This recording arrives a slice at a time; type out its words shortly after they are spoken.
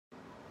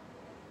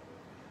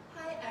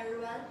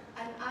everyone,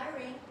 I'm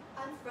Irene.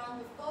 I'm from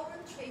the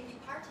Foreign Trade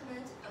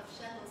Department of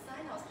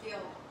Sino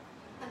Steel.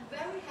 I'm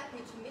very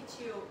happy to meet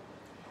you.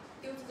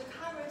 Due to the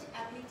current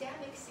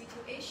epidemic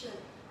situation,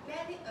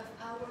 many of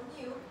our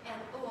new and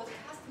old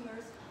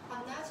customers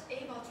are not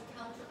able to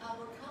come to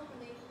our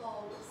company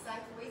for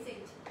site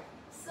visit.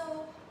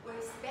 So we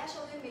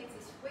specially made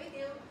this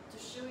video to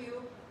show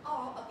you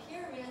all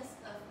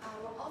appearance of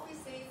our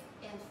offices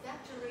and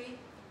factory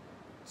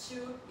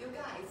to you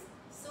guys,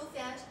 so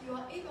that you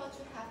are able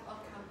to have a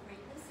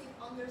comprehensive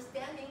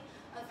understanding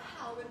of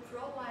how we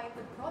provide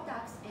the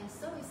products and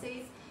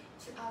services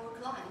to our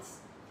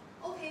clients.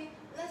 Okay,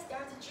 let's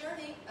start the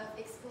journey of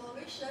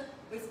exploration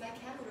with my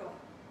camera.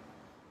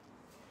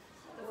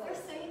 The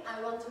first thing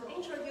I want to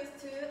introduce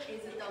to you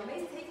is the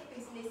domestic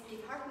business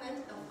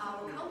department of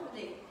our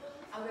company.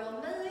 I will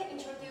mainly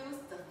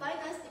introduce the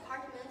finance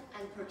department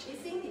and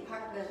purchasing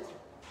department.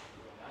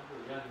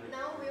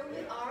 Now where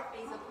we are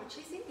is the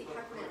purchasing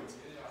department.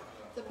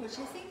 The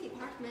purchasing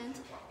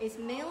department is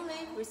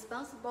mainly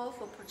responsible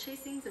for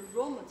purchasing the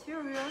raw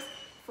materials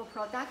for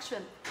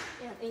production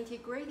and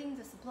integrating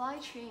the supply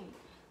chain.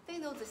 They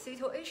know the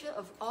situation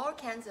of all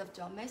kinds of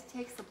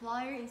domestic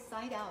suppliers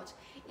inside out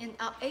and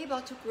are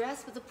able to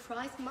grasp the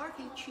price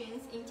market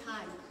trends in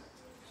time.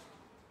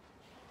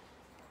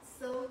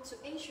 So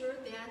to ensure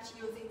that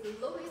using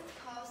the lowest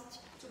cost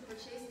to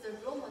purchase the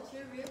raw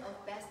material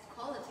of best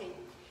quality,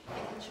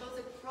 and control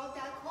the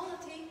product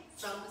quality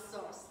from the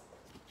source.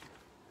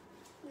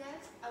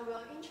 Next, I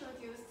will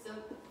introduce the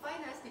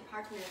finance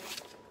department.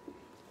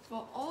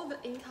 For all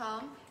the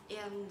income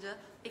and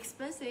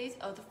expenses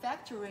of the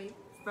factory,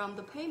 from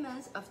the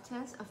payments of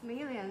tens of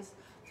millions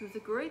to the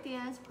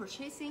ingredients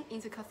purchasing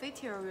in the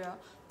cafeteria,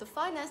 the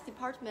finance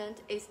department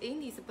is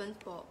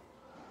indispensable.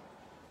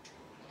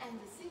 At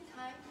the same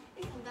time,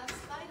 it conducts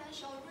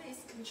financial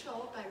risk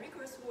control by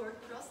rigorous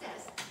work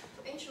process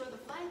to ensure the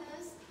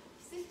finance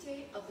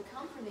safety of the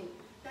company.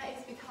 That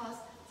is because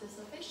the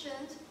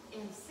sufficient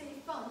and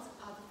safe funds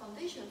are the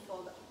foundation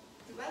for the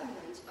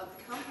development of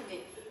the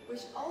company,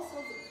 which also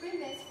the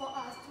premise for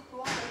us to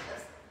provide a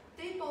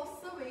stable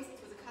service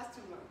to the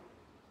customer.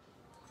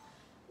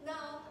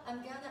 Now,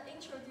 I'm gonna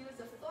introduce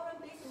the foreign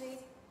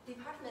business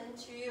department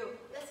to you.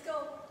 Let's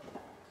go.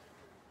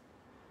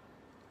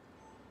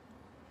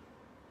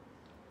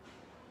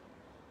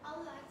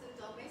 Unlike the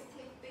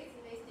domestic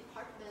business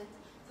department,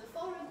 the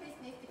foreign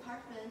business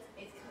department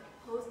is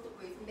composed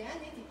with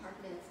many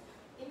departments,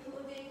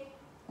 including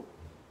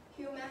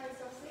human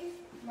resources,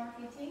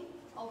 marketing,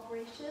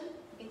 operation,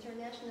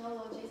 international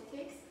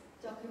logistics,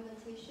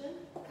 documentation,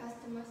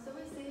 customer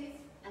services,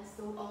 and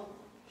so on.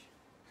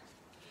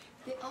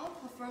 They all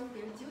perform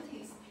their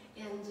duties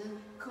and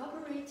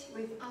cooperate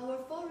with our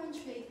foreign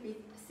trade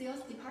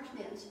sales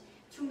department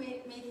to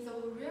meet the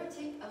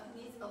variety of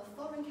needs of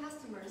foreign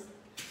customers.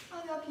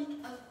 I will pick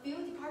a few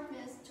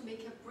departments to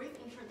make a brief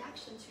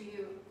introduction to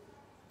you.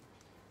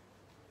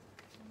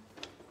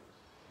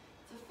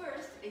 The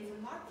first is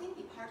the marketing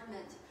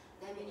department.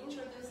 Let me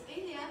introduce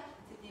Elia,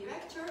 the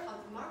director of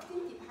the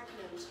marketing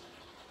department.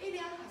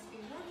 Elia has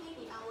been working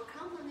in our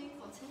company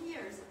for 10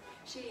 years.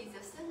 She is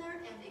a senior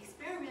and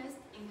experienced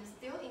in the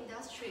steel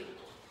industry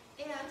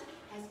and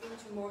has been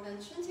to more than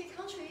 20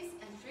 countries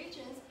and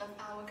regions of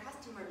our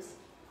customers.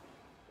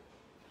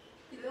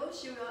 Below,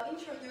 she will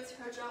introduce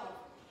her job.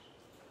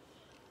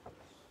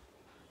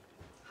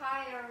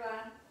 Hi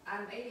everyone,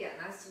 I'm Adia.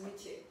 Nice to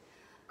meet you.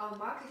 Our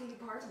marketing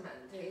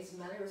department is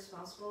mainly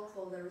responsible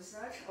for the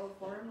research of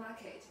foreign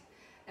market.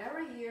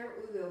 Every year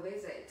we will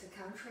visit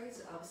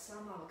countries of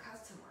some of our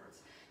customers,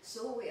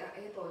 so we are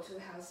able to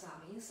have some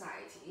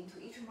insight into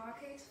each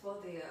market for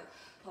their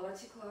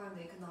political and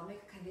economic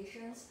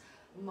conditions,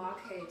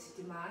 market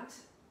demand,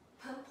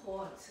 pain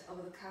point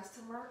of the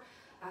customer,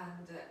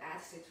 and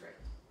etc.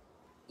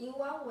 In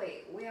one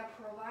way, we are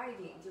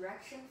providing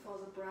direction for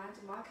the brand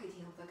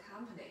marketing of the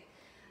company.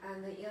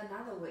 And in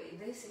another way,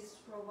 this is to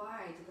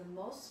provide the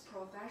most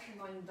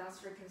professional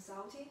industry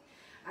consulting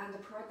and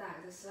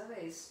product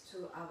service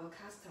to our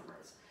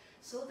customers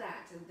so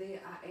that they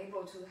are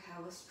able to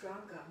have a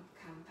stronger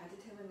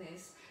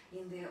competitiveness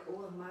in their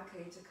own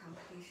market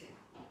competition.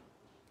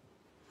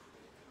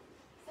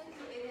 Thank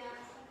you,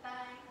 Elias.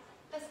 Bye.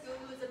 Let's go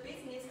to the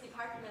business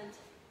department.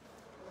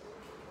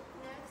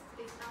 Next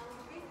is our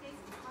business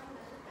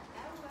department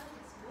that everyone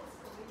is most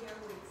familiar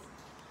with.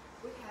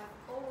 We have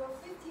over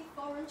 50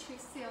 foreign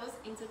trade sales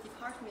in the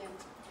department.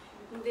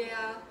 They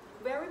are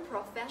very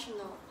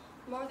professional.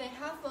 More than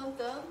half of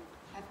them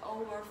have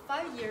over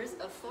 5 years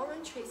of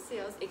foreign trade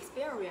sales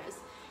experience,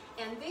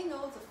 and they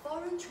know the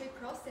foreign trade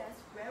process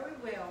very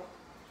well.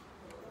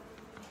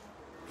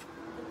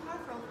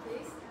 Apart from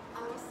this,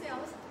 our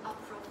sales are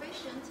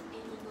proficient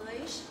in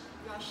English,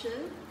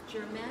 Russian,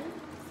 German,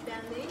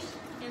 Spanish,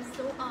 and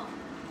so on.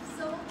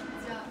 So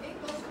they are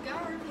able to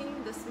guarantee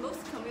the smooth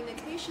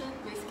communication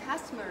with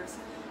customers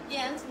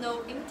and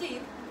know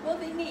indeed what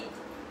they need,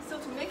 so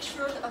to make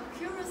sure the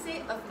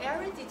accuracy of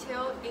every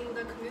detail in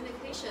the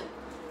communication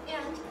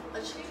and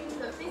achieving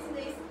the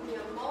business in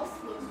a more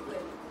smooth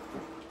way.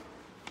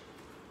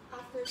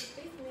 After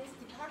the business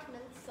department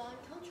department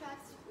signed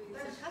contracts with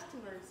the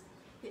customers.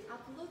 He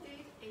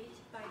uploaded it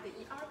by the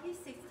ERP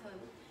system,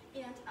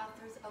 and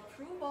after the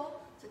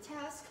approval, the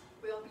task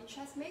will be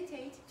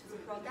transmitted to the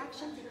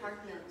production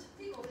department.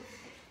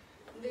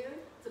 There,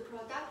 the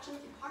production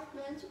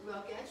department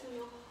will get to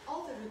know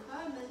all the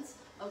requirements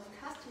of the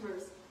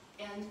customers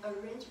and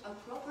arrange a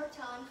proper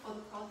time for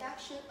the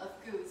production of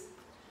goods.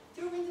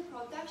 During the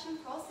production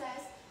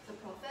process, the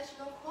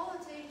professional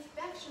quality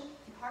inspection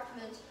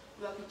department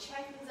will be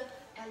checking the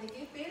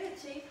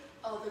eligibility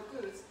of the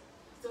goods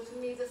so to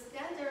meet the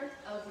standard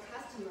of the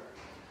customer.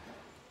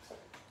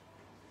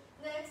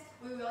 Next,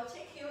 we will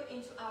take you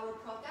into our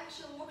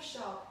production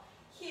workshop.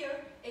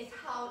 Here is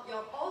how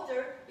your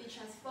order be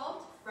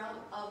transformed from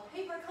a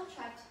paper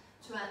contract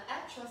to an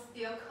actual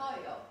steel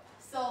coil.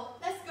 So,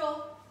 let's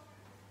go!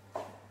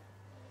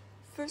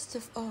 First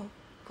of all,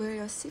 wear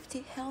your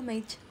safety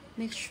helmet.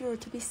 Make sure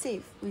to be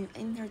safe when you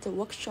enter the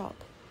workshop.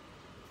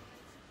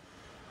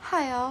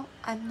 Hi all,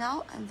 I'm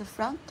now at the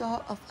front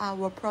door of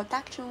our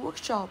production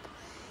workshop.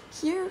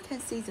 Here you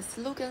can see the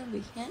slogan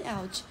we hand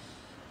out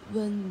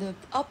when the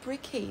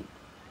outbreak came.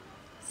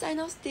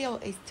 Sino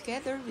Steel is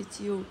together with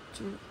you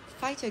to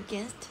fight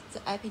against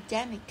the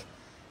epidemic.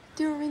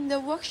 During the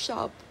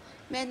workshop,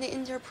 many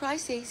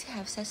enterprises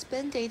have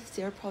suspended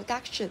their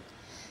production.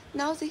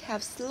 Now they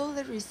have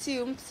slowly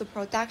resumed the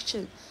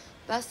production,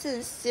 but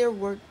since there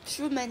were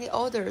too many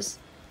orders,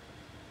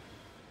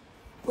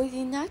 we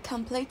did not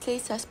completely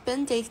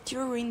suspend it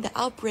during the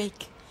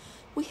outbreak.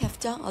 We have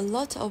done a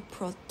lot of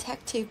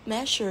protective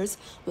measures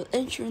when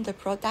entering the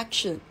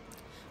production.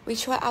 We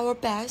try our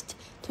best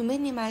to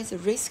minimize the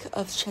risk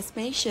of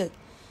transmission.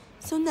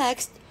 So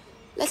next,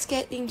 let's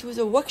get into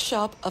the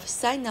workshop of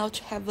Sino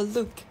to have a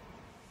look.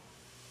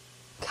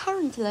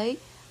 Currently,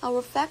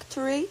 our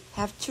factory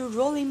have 2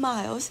 rolling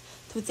mills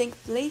to zinc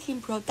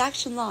plating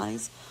production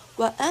lines,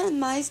 one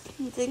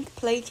anodized zinc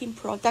plating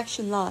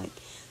production line,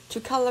 2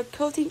 color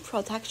coating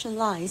production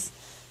lines,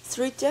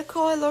 3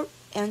 decoiler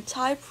and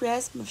tie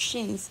press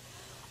machines.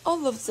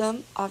 All of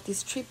them are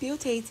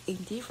distributed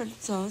in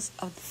different zones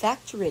of the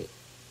factory.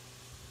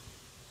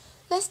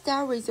 Let's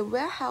start with the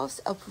warehouse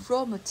of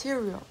raw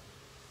material.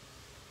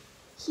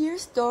 Here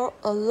store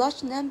a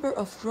large number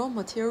of raw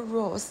material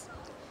rolls.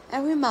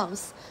 Every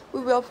month,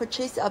 we will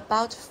purchase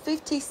about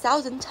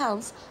 50,000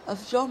 tons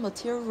of raw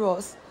material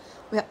rolls.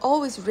 We are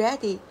always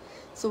ready,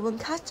 so when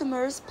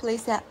customers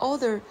place an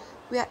order,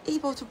 we are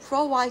able to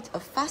provide a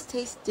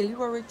fastest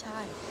delivery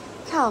time.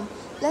 Come,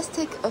 let's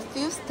take a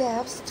few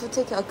steps to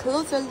take a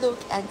closer look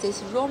at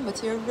these raw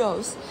material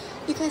rolls.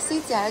 You can see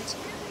that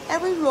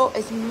every roll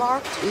is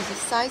marked with the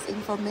size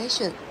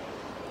information.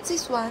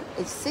 This one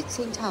is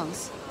 16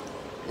 tons,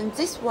 and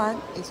this one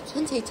is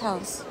 20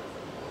 tons.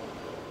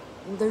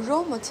 The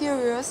raw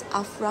materials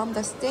are from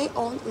the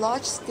state-owned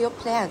large steel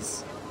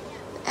plants,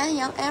 the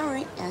Anyang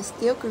Iron and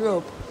Steel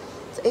Group,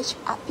 the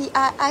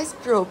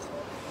HBIS Group,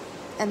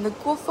 and the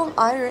Guofeng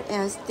Iron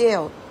and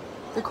Steel.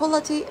 The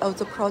quality of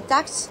the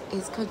products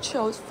is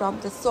controlled from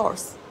the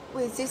source.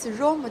 With these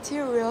raw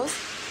materials,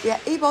 we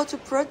are able to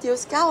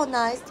produce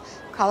galvanized,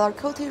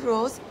 color-coated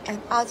rolls and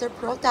other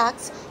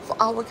products for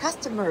our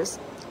customers.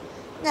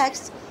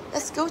 Next,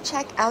 let's go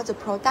check out the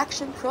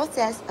production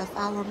process of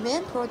our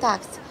main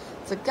products,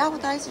 the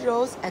galvanized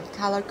rolls and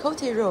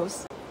color-coated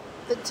rolls.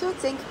 The 2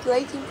 zinc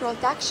plating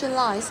production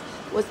lines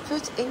was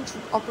put into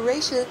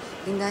operation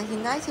in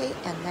 1990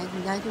 and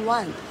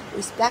 1991,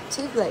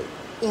 respectively,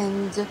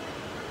 and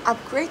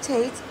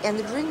upgraded and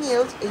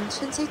renewed in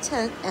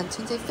 2010 and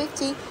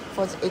 2015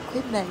 for the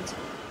equipment.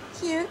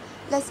 Here,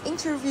 let's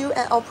interview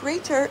an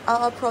operator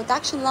on a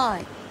production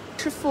line.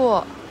 师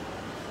傅，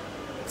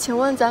请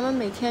问咱们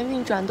每天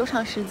运转多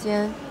长时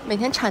间？每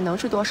天产能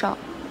是多少？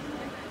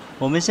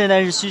我们现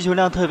在是需求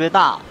量特别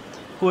大，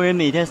工人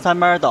每天3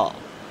班倒，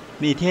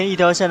每天一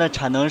条线的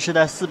产能是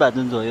在400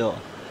吨左右，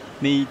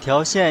每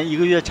条线1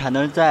个月产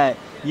能在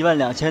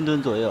12000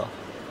吨左右。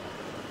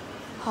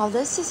好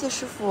的，谢谢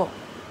师傅。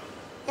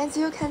As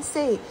you can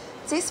see,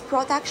 this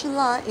production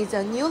line is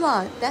a new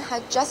line that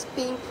had just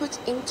been put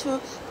into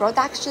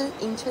production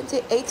in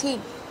 2018.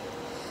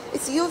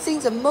 It's using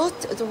the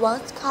most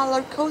advanced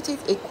color-coated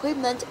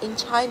equipment in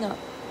China.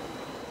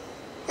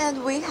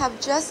 And we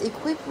have just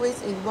equipped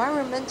with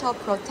environmental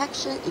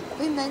protection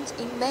equipment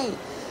in May,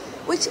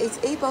 which is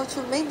able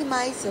to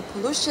minimize the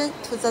pollution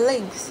to the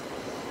links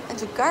and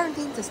to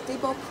guarantee the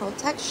stable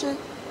protection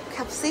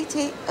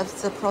capacity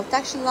of the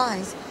production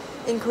lines,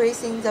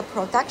 increasing the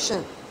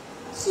production.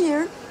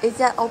 Here is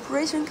an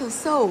operation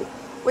console,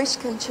 which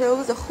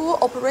controls the whole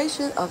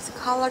operation of the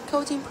color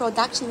coating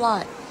production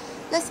line.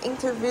 Let's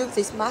interview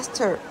this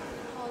master.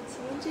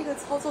 请问这个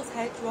操作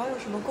台主要有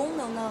什么功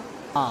能呢？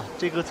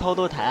这个操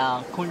作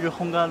台控制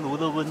烘干炉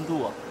的温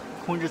度，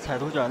控制彩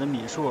头卷的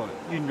米数，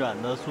运转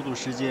的速度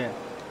时间，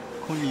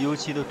控制油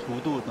漆的涂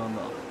度等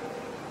等。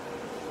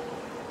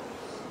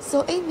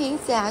So it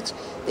means that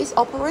this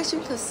operation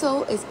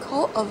console is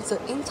core of the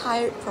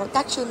entire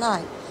production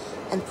line.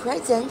 And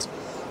present,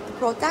 the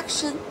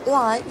production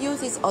line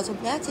uses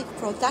automatic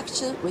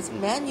production with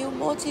manual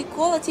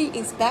multi-quality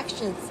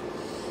inspections.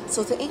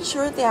 so to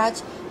ensure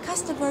that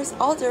customers'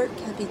 order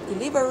can be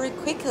delivered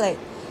quickly,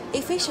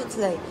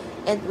 efficiently,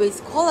 and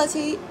with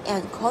quality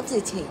and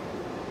quantity.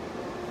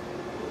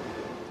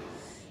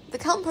 The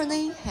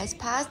company has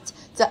passed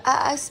the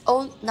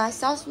ISO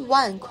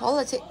 9001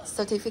 quality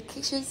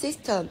certification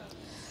system,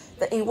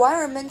 the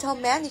environmental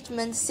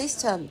management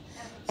system,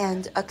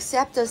 and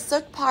accept the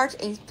third-party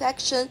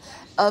inspection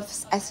of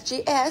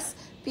SGS,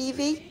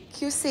 BV,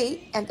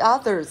 QC, and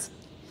others.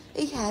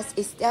 It has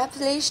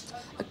established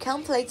a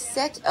complete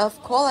set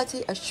of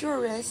quality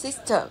assurance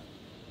systems.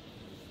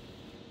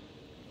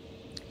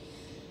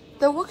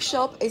 The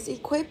workshop is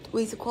equipped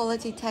with a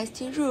quality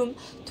testing room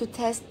to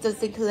test the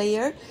zinc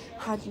layer,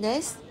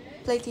 hardness,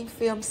 plating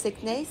film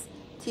thickness,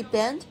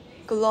 T-band,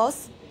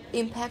 gloss,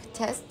 impact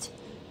test,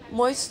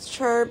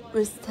 moisture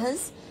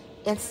resistance,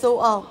 and so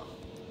on.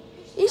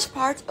 Each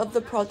part of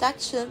the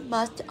production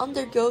must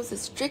undergo the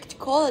strict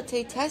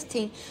quality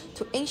testing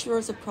to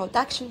ensure the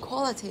production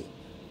quality.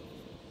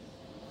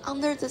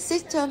 Under the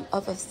system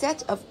of a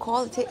set of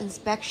quality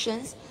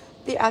inspections,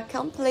 there are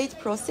complete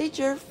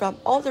procedures from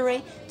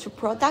ordering to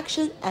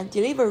production and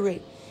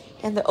delivery,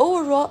 and the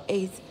overall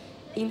is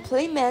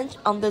implemented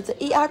under the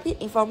ERP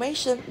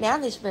information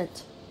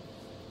management.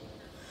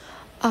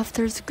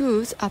 After the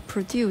goods are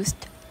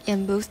produced,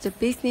 and both the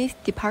business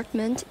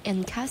department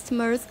and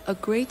customers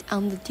agreed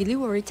on the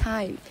delivery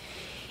time,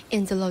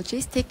 and the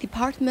logistic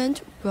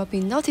department will be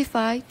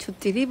notified to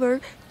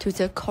deliver to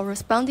the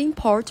corresponding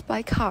port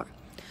by car.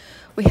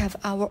 We have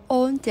our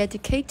own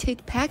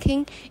dedicated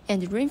packing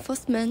and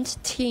reinforcement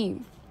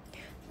team.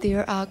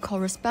 There are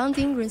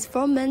corresponding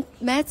reinforcement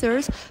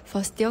methods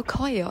for steel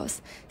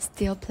coils,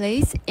 steel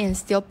plates, and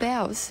steel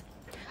belts.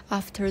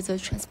 After the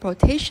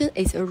transportation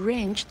is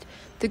arranged,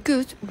 the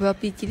goods will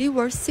be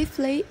delivered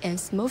safely and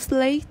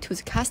smoothly to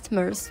the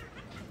customers.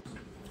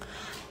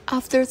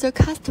 After the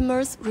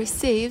customers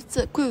receive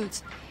the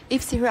goods,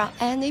 if there are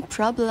any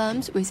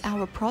problems with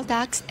our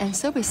products and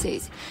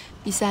services,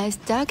 besides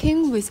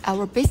dealing with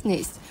our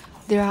business,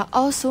 there are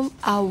also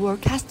our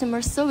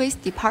customer service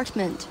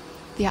department.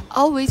 They are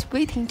always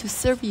waiting to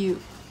serve you.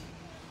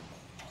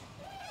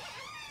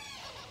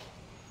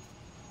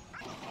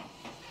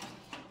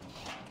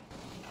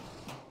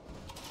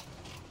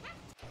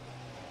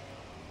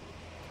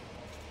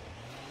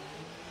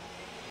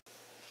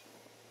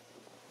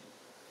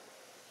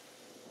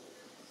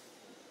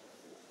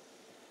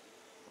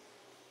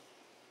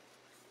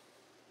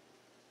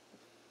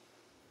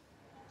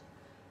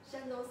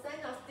 Sino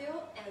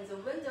Steel and the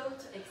window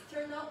to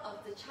external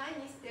of the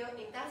Chinese steel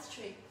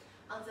industry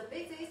on the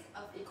basis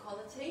of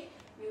equality,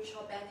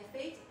 mutual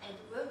benefit, and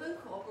win-win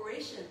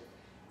cooperation.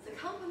 The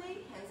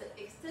company has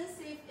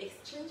extensive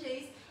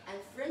exchanges and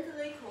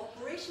friendly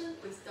cooperation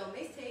with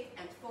domestic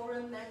and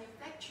foreign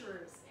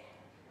manufacturers.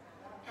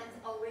 As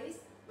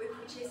always, we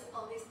purchase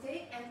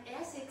honesty and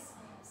ethics,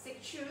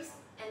 seek truth,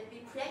 and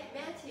be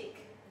pragmatic,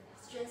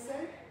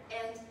 strengthen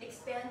and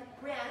expand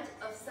brand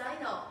of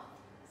Sino,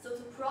 so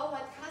to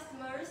provide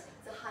customers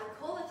the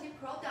high-quality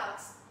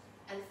products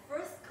and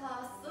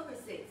first-class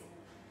services.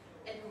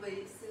 And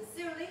we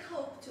sincerely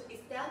hope to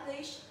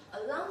establish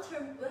a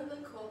long-term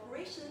win-win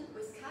cooperation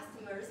with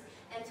customers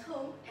at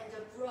home and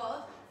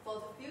abroad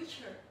for the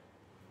future.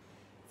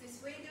 This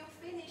video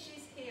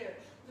finishes here.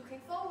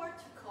 Looking forward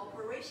to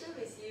cooperation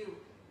with you.